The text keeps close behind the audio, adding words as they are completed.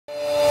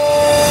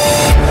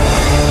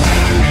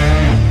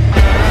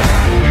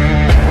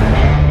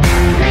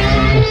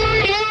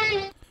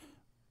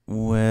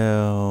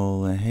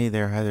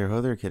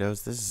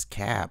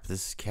Cap.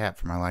 This is Cap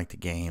from I Like the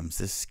Games.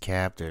 This is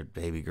Cap. Their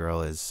baby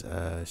girl is,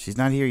 she's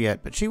not here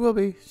yet, but she will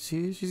be.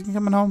 She's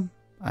coming home.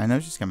 I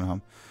know she's coming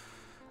home.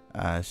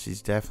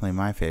 She's definitely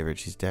my favorite.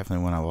 She's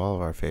definitely one of all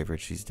of our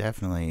favorites. She's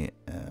definitely,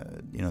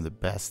 the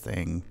best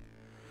thing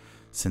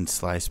since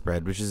sliced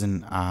bread, which is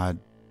an odd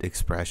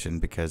expression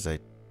because I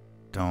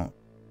don't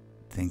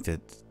think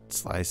that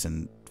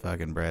slicing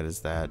fucking bread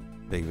is that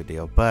big of a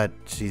deal. But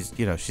she's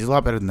a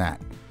lot better than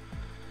that.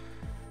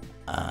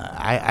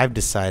 I've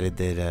decided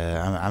that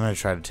I'm going to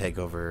try to take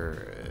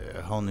over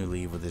a whole new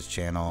leave with this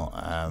channel.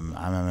 I'm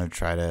going to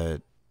try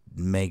to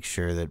make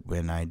sure that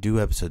when I do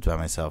episodes by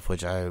myself,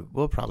 which I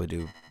will probably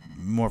do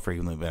more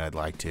frequently than I'd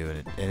like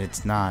to, and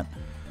it's not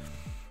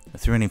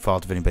through any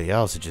fault of anybody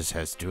else, it just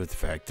has to do with the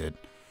fact that,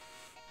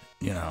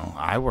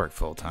 I work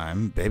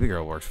full-time, baby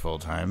girl works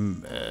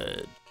full-time,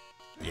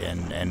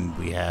 and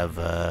we have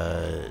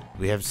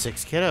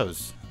 6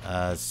 kiddos,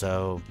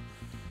 so,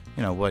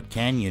 what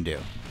can you do?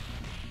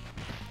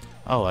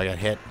 Oh, I got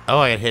hit. Oh,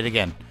 I got hit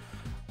again.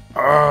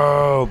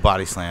 Oh,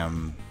 body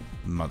slam,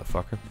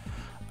 motherfucker.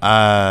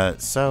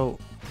 So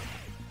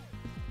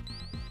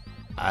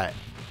I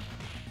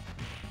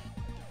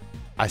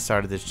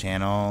started this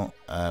channel.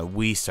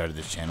 We started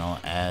this channel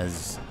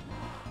as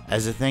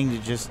a thing to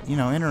just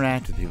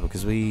interact with people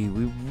because we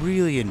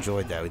really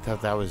enjoyed that. We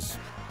thought that was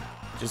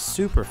just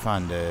super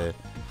fun to.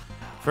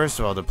 First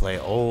of all, to play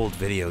old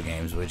video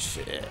games, which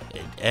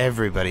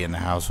everybody in the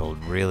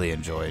household really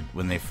enjoyed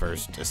when they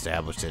first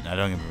established it. Now,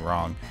 don't get me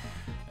wrong,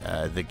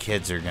 the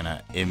kids are going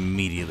to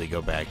immediately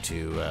go back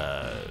to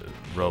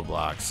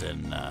Roblox,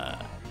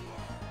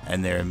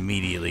 and they're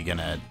immediately going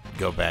to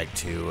go back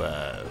to,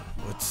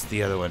 what's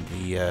the other one?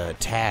 The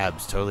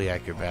Tabs, Totally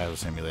Accurate Battle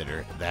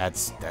Simulator.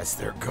 That's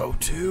their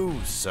go-to.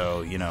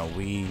 So,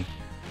 we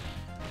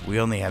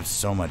only have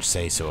so much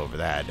say-so over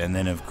that. And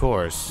then, of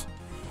course,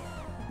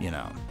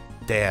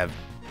 they have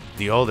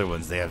the older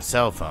ones, they have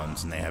cell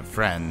phones and they have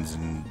friends,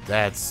 and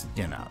that's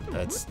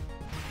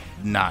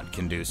not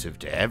conducive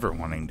to ever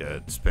wanting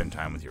to spend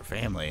time with your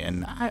family.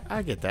 And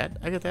I get that.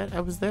 I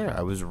was there.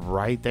 I was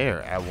right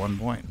there at one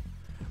point.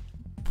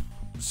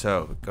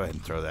 So go ahead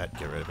and throw that.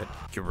 Get rid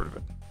of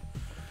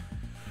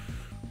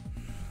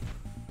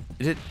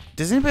it.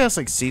 Does anybody else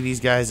see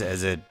these guys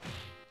as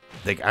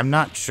I'm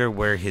not sure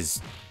where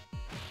his.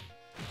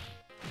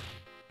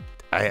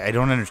 I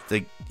don't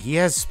understand. He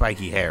has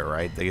spiky hair,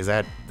 right?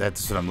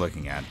 That's what I'm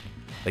looking at.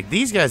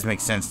 These guys make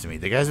sense to me.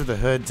 The guys with the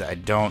hoods, I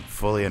don't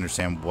fully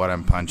understand what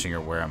I'm punching or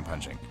where I'm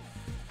punching.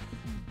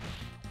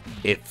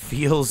 It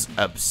feels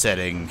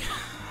upsetting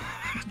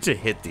to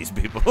hit these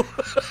people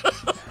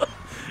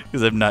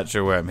because I'm not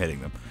sure where I'm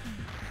hitting them.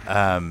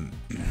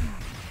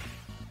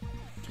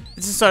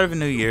 It's the start of a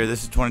new year.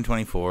 This is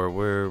 2024.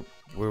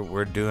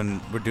 We're doing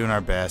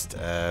our best.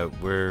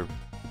 We're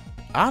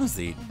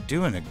honestly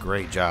doing a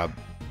great job.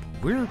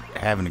 We're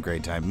having a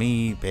great time.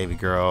 Me, baby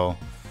girl,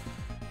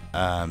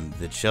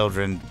 the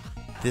children,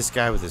 this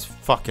guy with his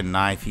fucking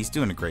knife, he's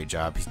doing a great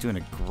job. He's doing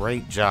a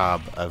great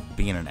job of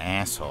being an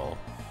asshole.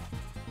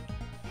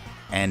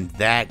 And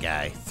that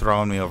guy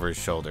throwing me over his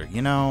shoulder.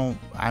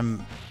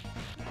 I'm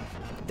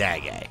that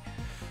guy.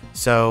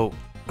 So,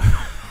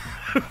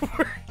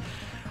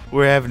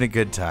 we're having a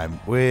good time.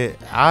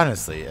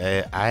 Honestly,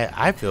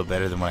 I feel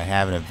better than what I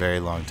have in a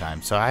very long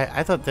time. So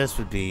I thought this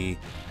would be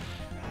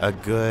a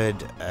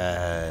good,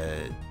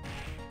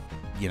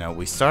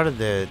 we started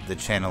the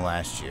channel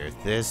last year.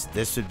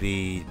 This would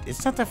be,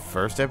 it's not the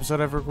first episode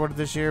I've recorded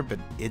this year, but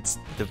it's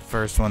the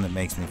first one that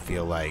makes me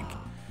feel like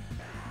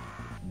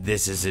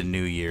this is a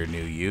new year,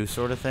 new you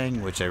sort of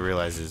thing, which I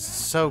realize is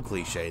so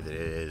cliche that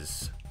it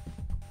is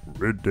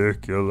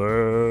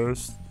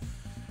ridiculous.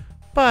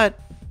 But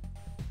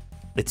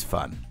it's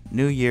fun.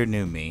 New year,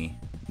 new me.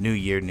 New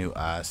year, new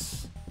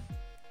us.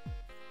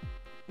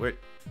 Where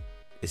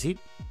is he?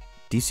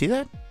 Do you see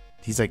that?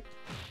 He's like,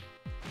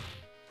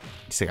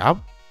 I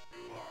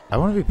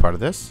want to be part of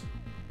this.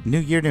 New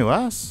year, new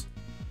us.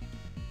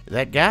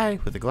 That guy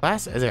with the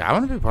glasses. I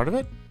want to be part of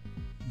it.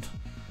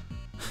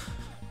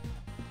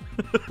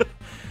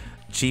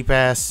 Cheap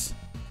ass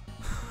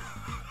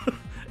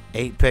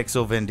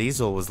 8-pixel Vin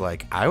Diesel was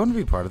like, I want to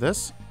be part of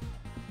this.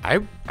 I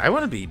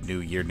want to be new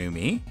year, new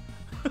me.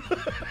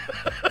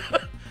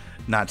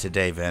 Not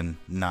today, Vin.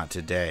 Not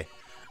today.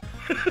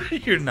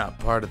 You're not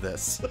part of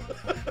this.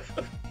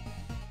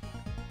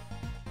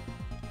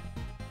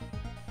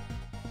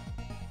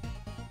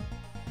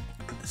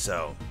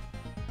 So,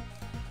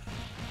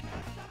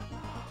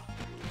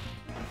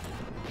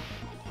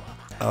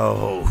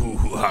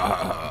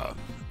 oh,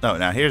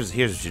 now here's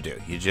what you do.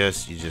 You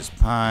just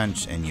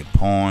punch and you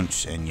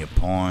punch and you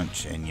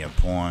punch and you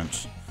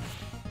punch.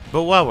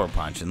 But while we're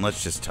punching,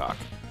 let's just talk.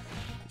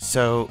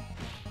 So,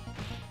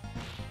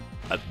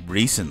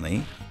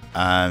 recently,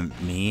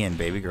 me and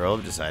baby girl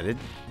have decided,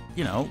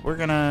 we're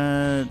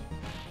gonna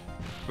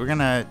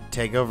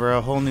take over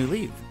a whole new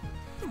leave.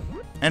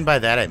 And by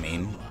that I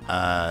mean,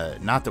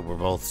 not that we're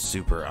both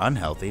super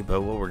unhealthy,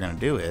 but what we're gonna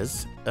do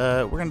is,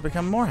 we're gonna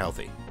become more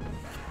healthy.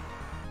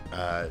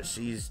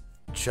 She's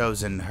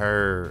chosen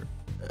her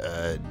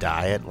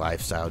diet,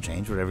 lifestyle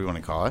change, whatever you want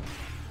to call it.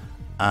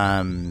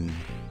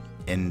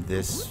 In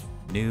this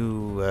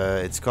new,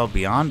 it's called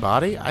Beyond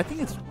Body. I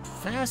think it's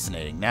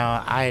fascinating.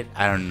 Now, I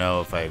don't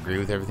know if I agree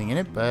with everything in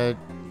it, but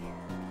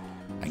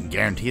I can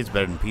guarantee it's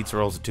better than pizza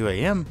rolls at 2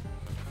 a.m.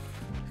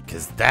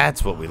 Because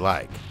that's what we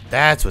like.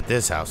 That's what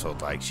this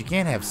household likes. You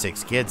can't have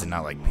 6 kids and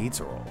not like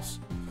pizza rolls.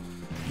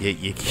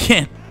 You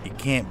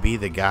can't be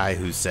the guy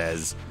who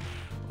says,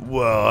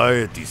 well,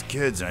 I eat these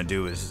kids and I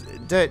do is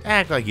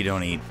act like you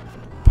don't eat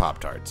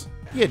Pop-Tarts.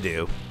 You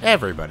do.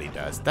 Everybody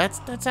does.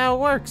 That's how it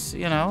works.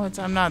 You know,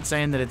 I'm not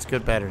saying that it's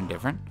good, better, and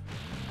different.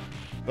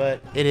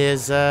 But it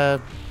is a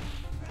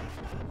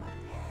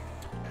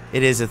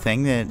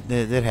thing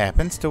that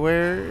happens to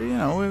where, you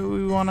know,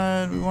 we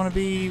wanna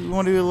be a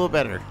little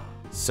better.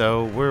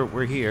 So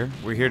we're here.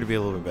 We're here to be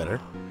a little bit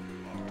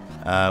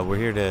better. We're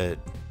here to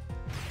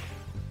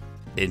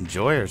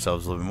enjoy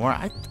ourselves a little bit more.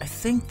 I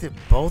think that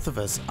both of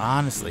us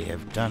honestly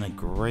have done a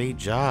great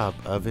job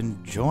of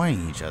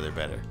enjoying each other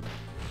better.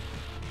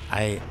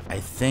 I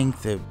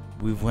think that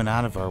we've went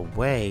out of our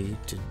way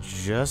to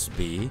just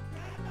be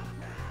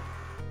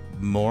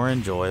more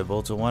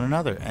enjoyable to one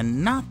another.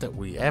 And not that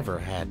we ever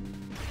had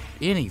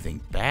anything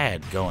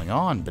bad going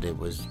on, but it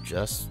was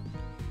just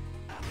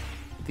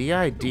the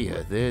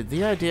idea.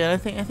 The idea, I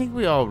think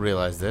we all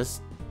realize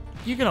this.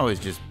 You can always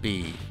just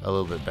be a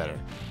little bit better.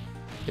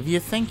 If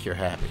you think you're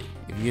happy,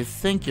 if you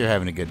think you're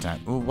having a good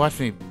time, watch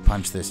me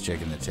punch this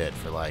chick in the tit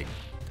for like,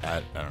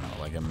 I don't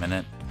know, like a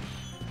minute.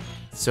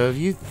 So if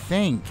you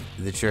think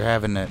that you're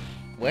having a...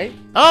 Wait.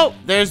 Oh,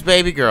 there's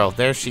baby girl.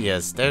 There she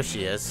is. There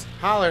she is.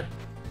 Holler.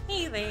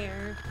 Hey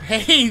there.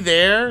 Hey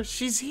there.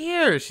 She's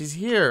here. She's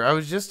here. I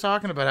was just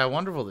talking about how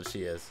wonderful that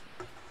she is.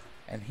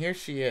 And here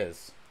she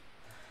is.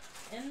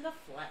 In the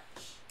flesh.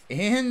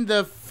 In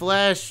the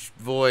flesh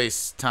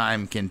voice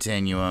time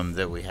continuum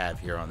that we have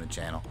here on the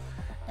channel.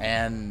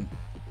 And...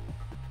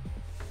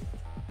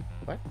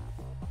 What?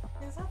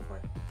 Who's that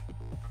for?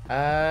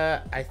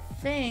 I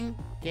think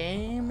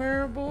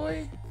Gamer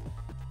Boy,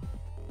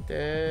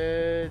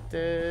 the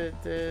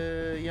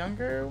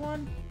younger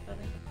one.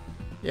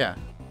 Yeah,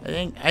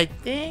 I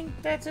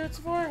think that's who it's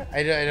for.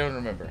 I don't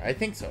remember. I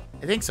think so.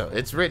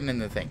 It's written in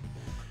the thing.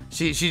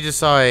 She just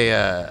saw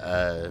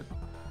a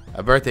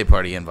birthday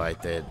party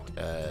invite that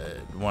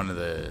one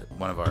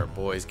of our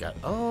boys got.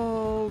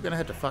 Oh, gonna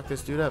have to fuck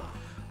this dude up.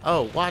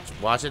 Oh,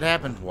 watch it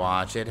happen.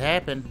 Watch it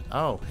happen.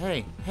 Oh,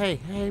 hey,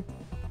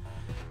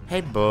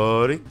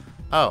 buddy.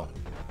 Oh.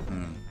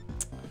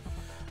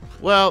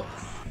 Well,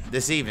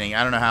 this evening,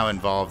 I don't know how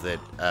involved that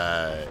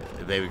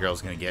baby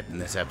girl's gonna get in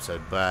this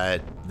episode,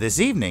 but this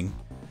evening,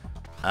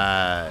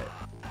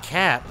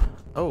 Cap,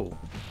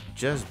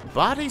 just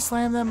body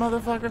slam that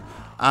motherfucker.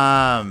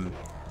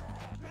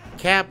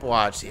 Cap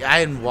watched.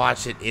 I didn't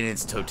watch it in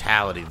its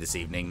totality this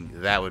evening.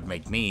 That would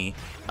make me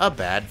a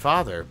bad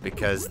father,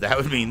 because that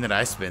would mean that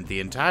I spent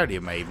the entirety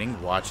of my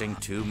evening watching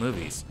 2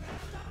 movies.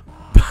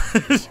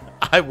 But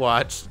I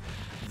watched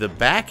the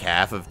back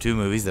half of 2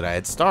 movies that I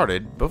had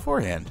started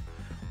beforehand.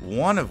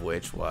 One of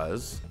which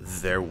was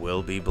There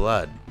Will Be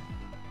Blood.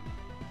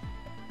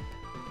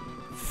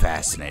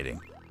 Fascinating.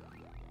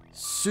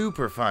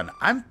 Super fun.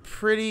 I'm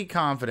pretty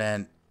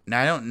confident.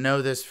 Now, I don't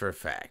know this for a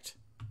fact,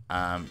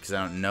 because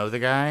I don't know the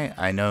guy.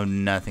 I know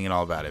nothing at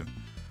all about him.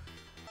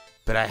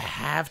 But I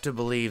have to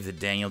believe that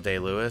Daniel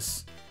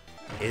Day-Lewis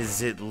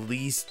is at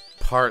least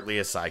partly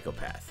a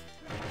psychopath.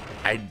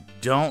 I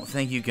don't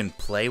think you can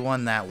play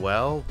one that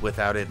well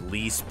without at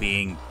least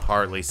being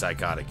partly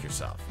psychotic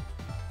yourself.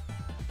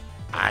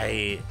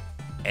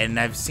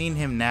 I've seen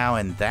him now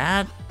in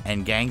that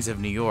and Gangs of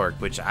New York,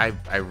 which I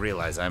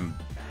realize I'm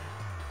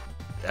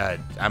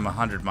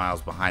 100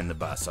 miles behind the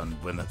bus on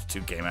when those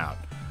 2 came out.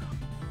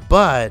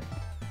 But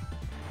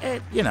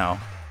you know,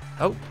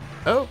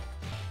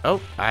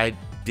 I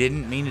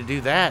didn't mean to do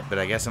that, but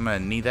I guess I'm gonna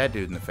knee that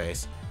dude in the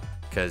face,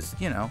 cause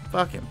you know,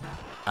 fuck him.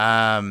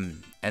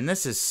 And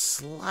this is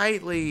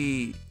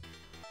slightly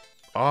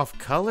off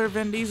color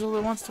Vin Diesel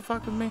that wants to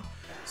fuck with me.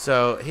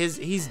 So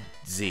he's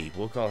Z.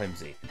 We'll call him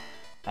Z.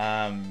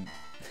 And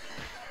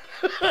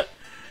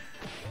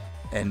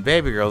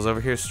baby girl's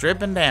over here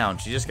stripping down.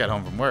 She just got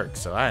home from work,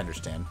 so I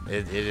understand.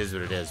 It is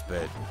what it is,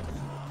 but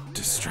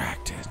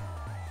distracted.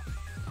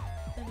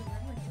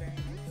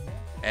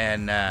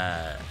 And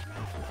I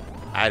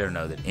don't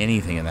know that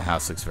anything in the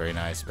house looks very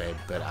nice, babe,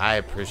 but I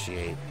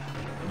appreciate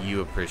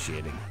you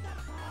appreciating.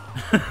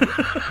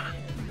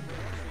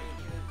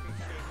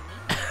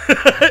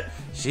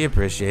 She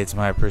appreciates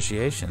my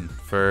appreciation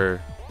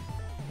for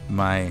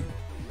my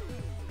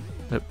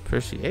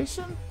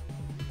appreciation.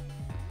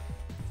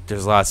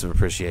 There's lots of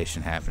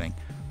appreciation happening.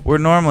 We're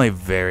normally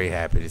very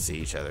happy to see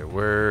each other.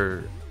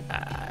 We're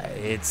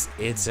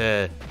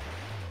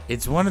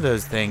it's one of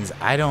those things.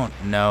 I don't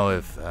know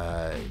if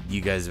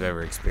you guys have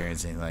ever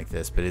experienced anything like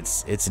this, but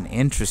it's an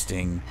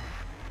interesting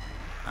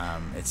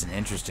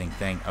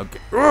thing. Okay.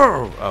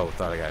 Oh,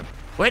 thought I got him.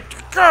 Wait,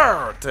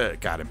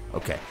 got him.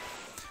 Okay.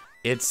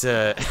 It's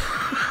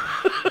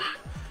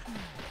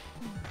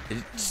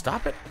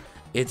stop it.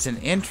 It's an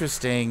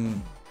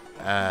interesting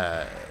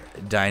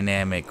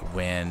dynamic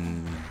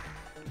when,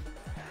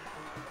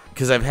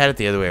 because I've had it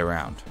the other way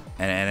around,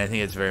 and I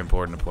think it's very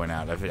important to point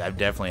out. I've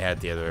definitely had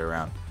it the other way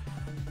around,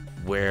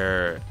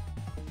 where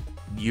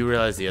you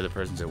realize the other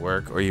person's at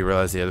work, or you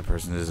realize the other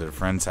person is at a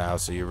friend's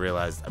house, or you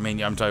realize, I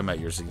mean, I'm talking about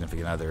your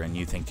significant other, and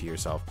you think to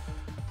yourself,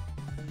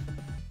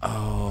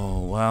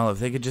 oh, well, if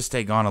they could just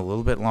stay gone a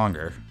little bit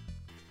longer,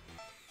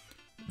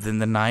 then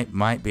the night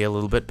might be a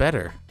little bit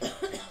better.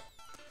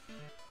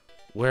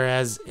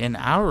 Whereas in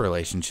our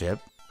relationship,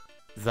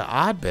 the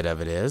odd bit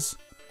of it is,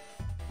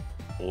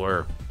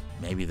 or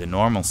maybe the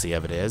normalcy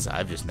of it is,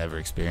 I've just never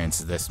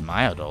experienced this in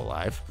my adult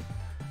life,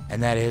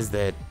 and that is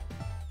that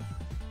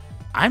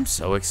I'm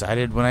so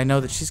excited when I know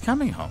that she's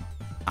coming home.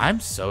 I'm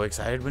so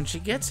excited when she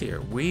gets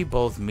here. We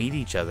both meet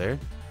each other,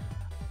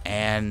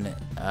 and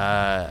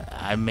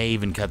I may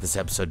even cut this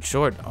episode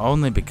short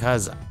only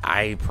because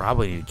I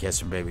probably need a kiss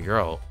from baby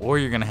girl, or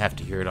you're going to have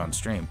to hear it on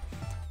stream.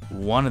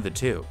 One of the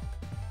two.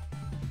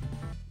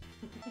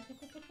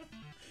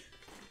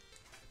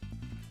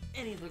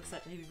 And he looks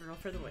at baby girl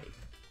for the wait.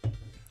 Oh,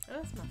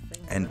 that's my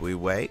finger. And we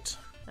wait.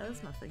 That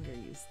was my finger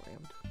you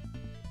slammed.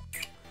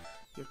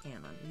 Your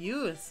can on.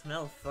 You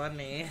smell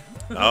funny.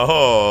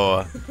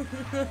 Oh.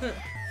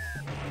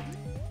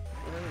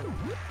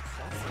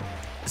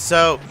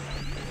 So,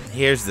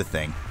 here's the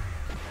thing.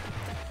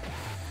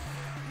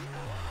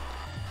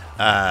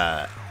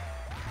 I've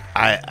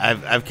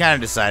kind of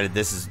decided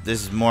this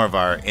is more of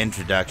our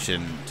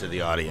introduction to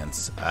the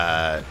audience,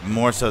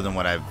 more so than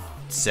what I've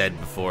said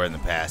before in the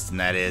past, and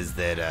that is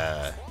that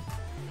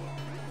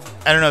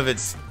I don't know if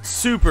it's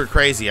super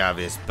crazy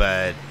obvious,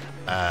 but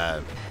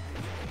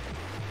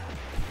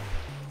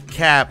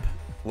Cap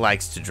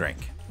likes to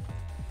drink.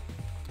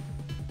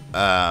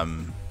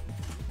 Don't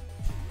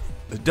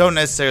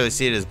necessarily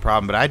see it as a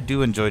problem, but I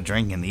do enjoy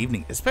drinking in the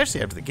evening,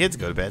 especially after the kids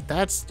go to bed.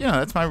 That's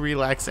my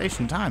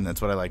relaxation time.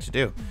 That's what I like to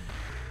do.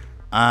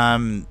 But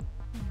I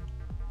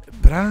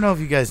don't know if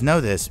you guys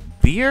know this.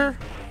 Beer,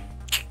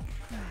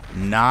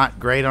 not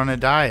great on a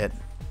diet.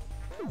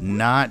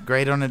 Not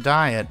great on a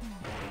diet.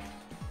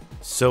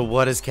 So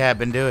what has Kat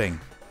been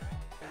doing?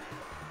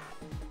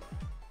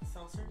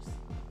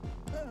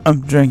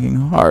 I'm drinking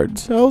hard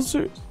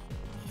seltzers.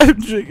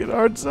 I'm drinking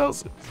hard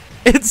seltzers.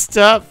 It's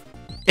tough.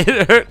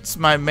 It hurts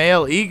my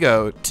male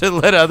ego to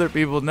let other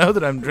people know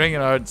that I'm drinking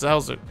hard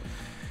seltzer.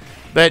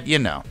 But, you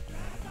know.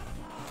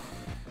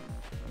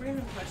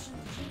 Random question.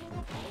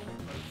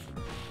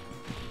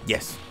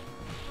 Yes.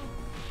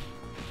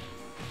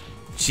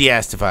 She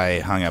asked if I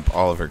hung up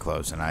all of her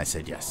clothes, and I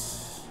said yes.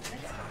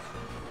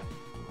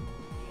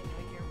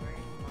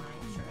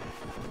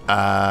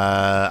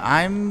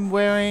 I'm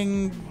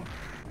wearing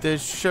the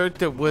shirt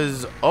that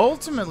was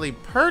ultimately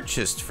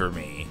purchased for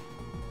me.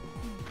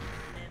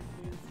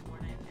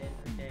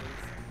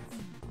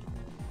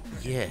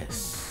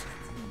 Yes.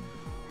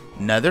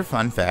 Another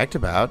fun fact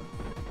about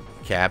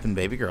Cap and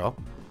baby girl.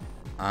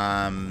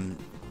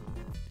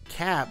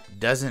 Cap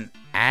doesn't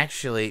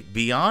actually,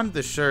 beyond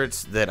the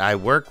shirts that I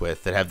work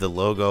with that have the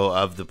logo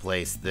of the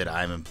place that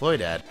I'm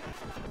employed at,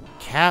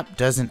 Cap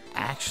doesn't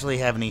actually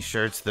have any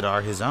shirts that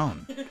are his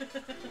own.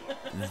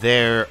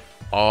 They're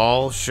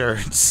all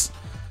shirts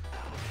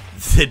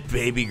that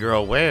baby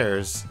girl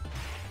wears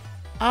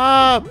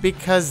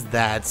because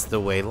that's the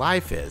way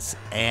life is.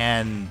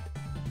 And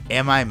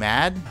am I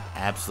mad?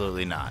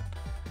 Absolutely not.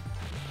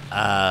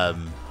 I've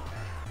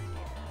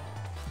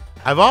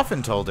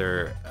often told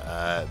her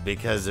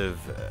because of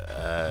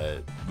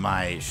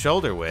my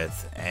shoulder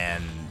width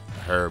and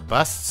her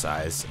bust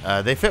size,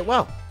 they fit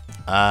well.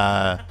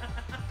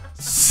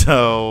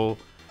 So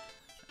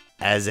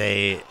as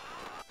a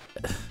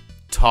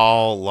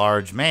tall,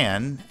 large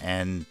man,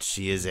 and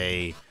she is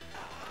a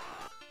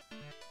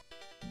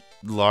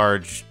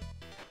large,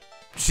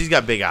 she's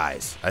got big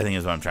eyes, I think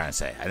is what I'm trying to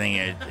say. I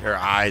think her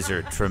eyes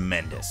are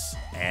tremendous,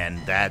 and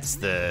that's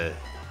what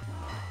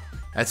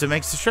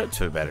makes the shirt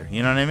fit better.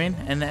 You know what I mean?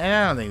 And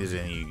I don't think there's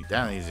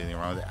anything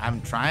wrong with it.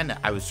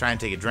 I was trying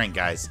to take a drink,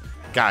 guys.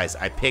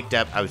 I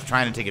was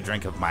trying to take a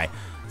drink of my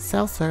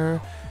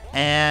seltzer,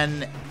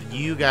 and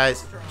you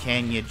guys,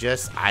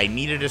 I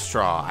needed a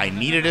straw.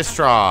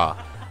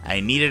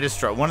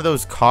 One of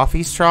those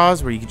coffee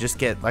straws where you could just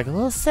get like a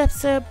little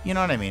sip, you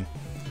know what I mean?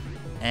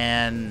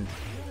 And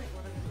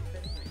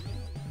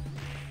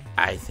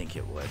I think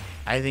it would.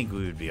 I think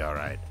we would be all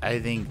right. I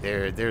think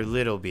they're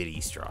little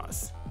bitty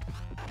straws.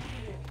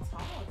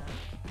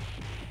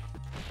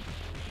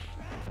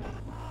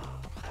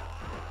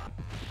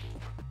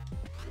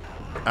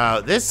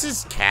 This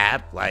is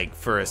Cap, like,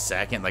 for a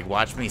second. Like,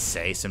 watch me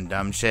say some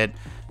dumb shit.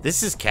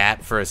 This is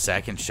Cap for a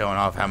second, showing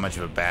off how much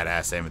of a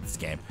badass I am at this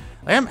game.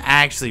 Like, I'm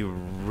actually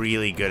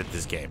really good at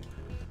this game.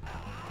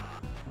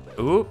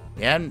 Ooh,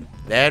 yeah,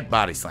 that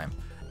body slam.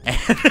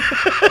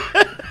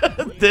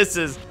 This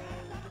is...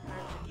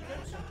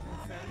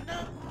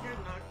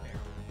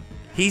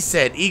 He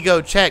said,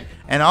 ego check.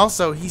 And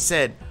also, he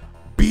said,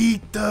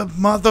 beat the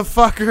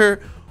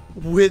motherfucker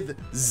with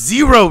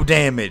 0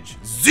 damage.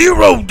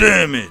 0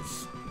 damage!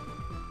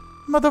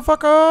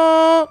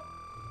 Motherfucker!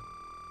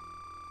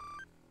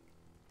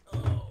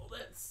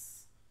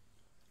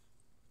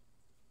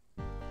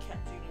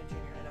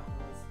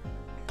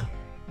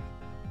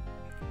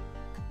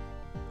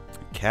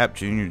 Cap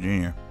Junior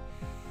Junior.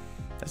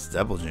 That's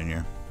double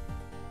Junior.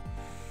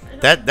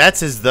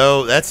 That's as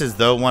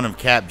though one of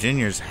Cap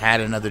Juniors had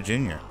another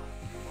Junior.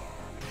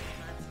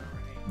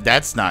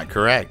 That's not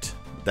correct.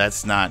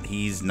 That's not.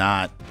 He's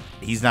not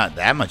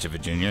that much of a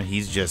junior.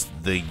 He's just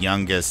the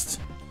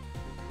youngest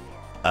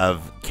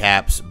of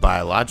Cap's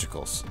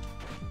biologicals.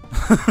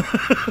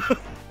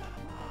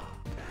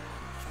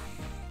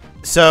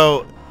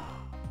 So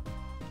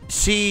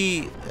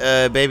she,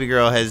 baby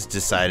girl, has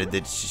decided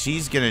that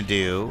she's gonna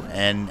do,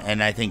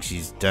 and I think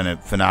she's done a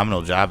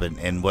phenomenal job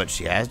in what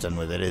she has done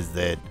with it, is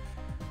that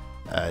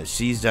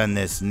she's done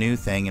this new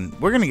thing, and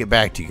we're gonna get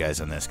back to you guys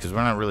on this because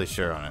we're not really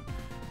sure on it.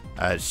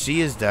 She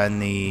has done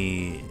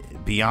the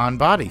Beyond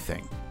Body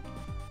thing,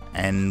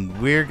 and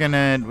we're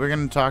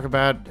gonna talk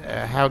about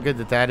how good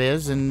that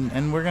is,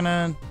 and we're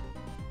gonna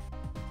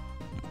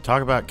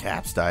talk about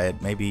Cap's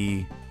diet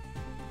maybe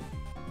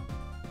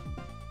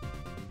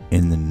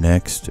in the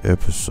next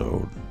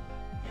episode.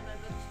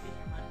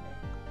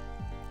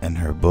 And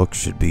her book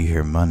should be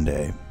here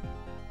Monday.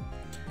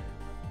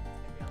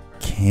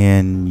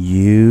 Can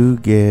you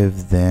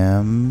give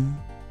them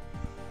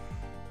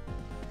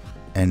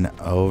an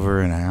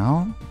over and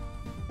out?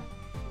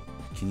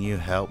 Can you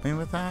help me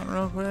with that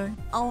real quick?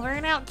 Over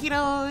and out,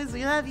 kiddos.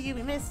 We love you.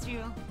 We missed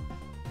you.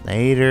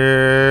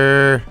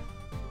 Later.